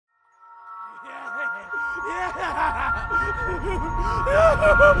Meat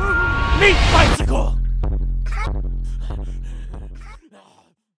bicycle!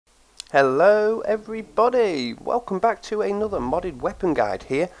 Hello everybody, welcome back to another modded weapon guide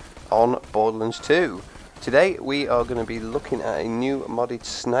here on Borderlands 2. Today we are going to be looking at a new modded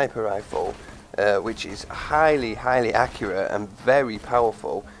sniper rifle which is highly accurate and very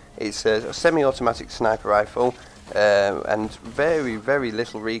powerful. It's a semi-automatic sniper rifle and very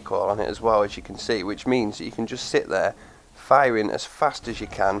little recoil on it as well, as you can see, which means that you can just sit there firing as fast as you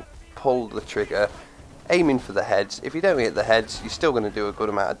can, pull the trigger, aiming for the heads. If you don't hit the heads, you're still going to do a good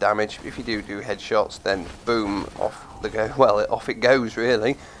amount of damage. If you do headshots, then boom, off it goes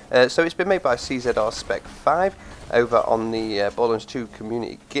really. So it's been made by CzRSpecV over on the Borderlands 2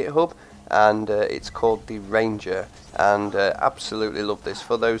 community GitHub, and it's called the Ranger, and absolutely love this.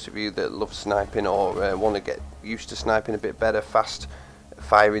 For those of you that love sniping or want to get used to sniping a bit better, fast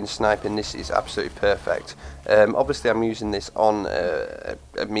firing sniping, this is absolutely perfect. Obviously I'm using this on a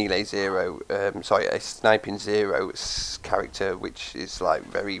melee zero, a sniping zero character, which is like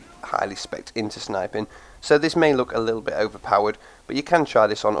very highly spec'd into sniping, so this may look a little bit overpowered, but you can try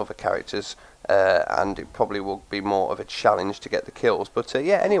this on other characters and it probably will be more of a challenge to get the kills. But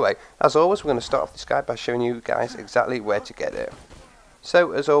yeah, anyway, as always, we're going to start off this guide by showing you guys exactly where to get it.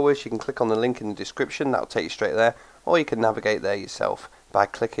 So as always, you can click on the link in the description, that'll take you straight there, or you can navigate there yourself by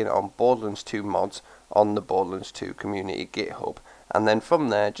clicking on Borderlands 2 mods on the Borderlands 2 community GitHub, and then from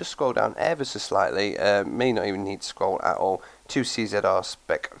there just scroll down ever so slightly, may not even need to scroll at all, to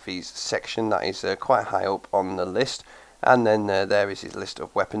CzRSpecV's section. That is quite high up on the list, and then there is his list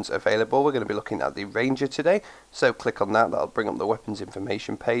of weapons available. We're going to be looking at the Ranger today, so click on that, that'll bring up the weapons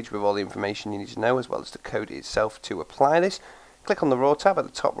information page with all the information you need to know, as well as the code itself to apply this. Click on the Raw tab at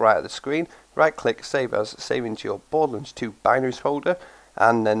the top right of the screen, right click, save as, save into your Borderlands 2 binaries folder,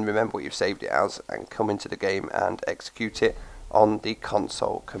 and then remember what you've saved it as and come into the game and execute it on the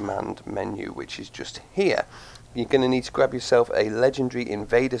console command menu, which is just here. You're going to need to grab yourself a legendary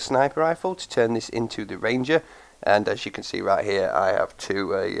invader sniper rifle to turn this into the Ranger, and as you can see right here, I have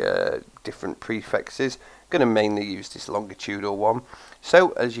two different prefixes. Going to mainly use this longitudinal one.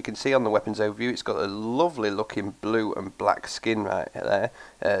 So as you can see on the weapons overview, it's got a lovely looking blue and black skin right there.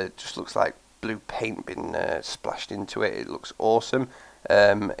 Just looks like blue paint been splashed into it. It looks awesome.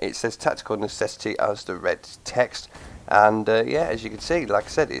 It says tactical necessity as the red text, and yeah, as you can see, like I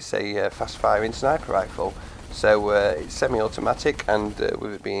said, it's a fast firing sniper rifle. So it's semi-automatic, and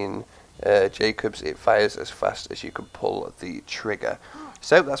with it being Jacobs, it fires as fast as you can pull the trigger.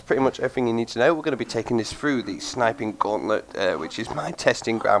 So that's pretty much everything you need to know. We're going to be taking this through the sniping gauntlet, which is my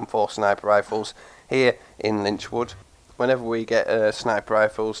testing ground for sniper rifles here in Lynchwood. Whenever we get sniper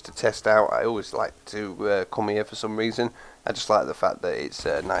rifles to test out, I always like to come here for some reason. I just like the fact that it's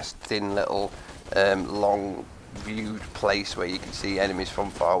a nice thin little long viewed place where you can see enemies from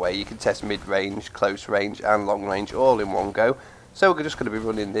far away. You can test mid-range, close range and long range all in one go. So we're just going to be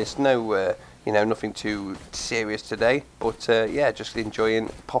running this, no you know, nothing too serious today, but yeah, just enjoying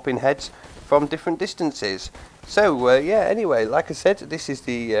popping heads from different distances. So yeah, anyway, like I said, this is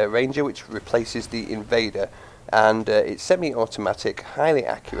the Ranger, which replaces the Invader, and it's semi-automatic, highly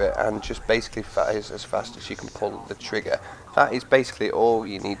accurate, and just basically fires as fast as you can pull the trigger. That is basically all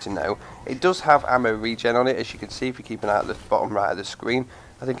you need to know. It does have ammo regen on it, as you can see if you keep an eye at the bottom right of the screen.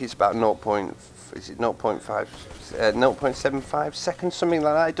 I think it's about 0.75 seconds, something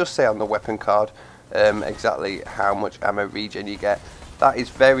like that. It does say on the weapon card exactly how much ammo regen you get. That is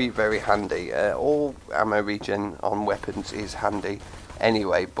very handy. All ammo regen on weapons is handy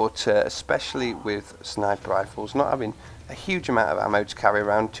anyway, but especially with sniper rifles, not having a huge amount of ammo to carry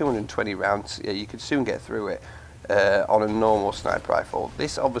around, 220 rounds, yeah, you could soon get through it on a normal sniper rifle.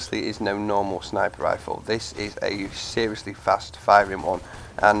 This obviously is no normal sniper rifle. This is a seriously fast firing one,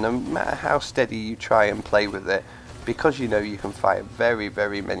 and no matter how steady you try and play with it, because you know you can fire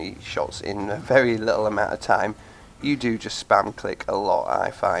very many shots in a very little amount of time, you do just spam click a lot,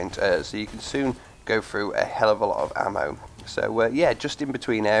 I find, so you can soon go through a hell of a lot of ammo. So yeah, just in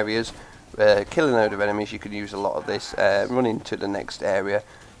between areas, killing a load of enemies, you can use a lot of this. Running to the next area,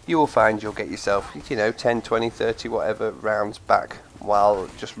 you will find you'll get yourself, you know, 10, 20, 30, whatever rounds back while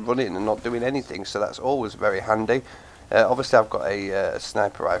just running and not doing anything, so that's always very handy. Obviously I've got a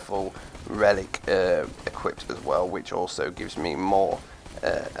sniper rifle relic equipped as well, which also gives me more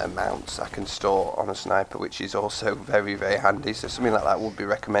amounts I can store on a sniper, which is also very handy, so something like that would be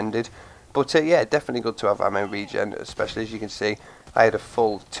recommended. But yeah, definitely good to have ammo regen, especially as you can see I had a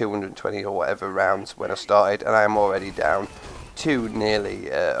full 220 or whatever rounds when I started, and I am already down to nearly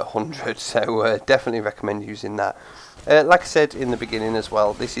 100, so definitely recommend using that. Like I said in the beginning as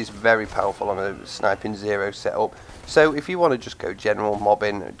well, this is very powerful on a sniping 0 setup. So if you want to just go general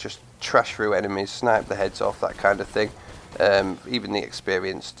mobbing, just trash through enemies, snipe the heads off, that kind of thing, even the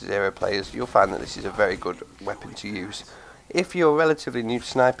experienced 0 players, you'll find that this is a very good weapon to use. If you're relatively new to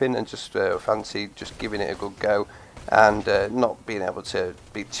sniping and just fancy just giving it a good go, and not being able to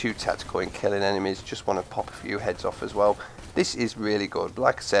be too tactical in killing enemies, just want to pop a few heads off as well, this is really good.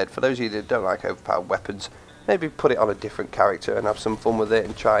 Like I said, for those of you that don't like overpowered weapons, maybe put it on a different character and have some fun with it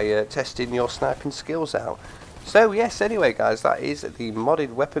and try testing your sniping skills out. So yes, anyway guys, that is the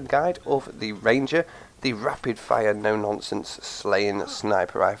modded weapon guide of the Ranger, the rapid fire no nonsense slaying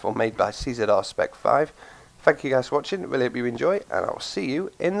sniper rifle made by CzRSpecV. Thank you guys for watching, really hope you enjoy, and I'll see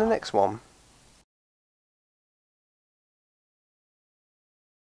you in the next one.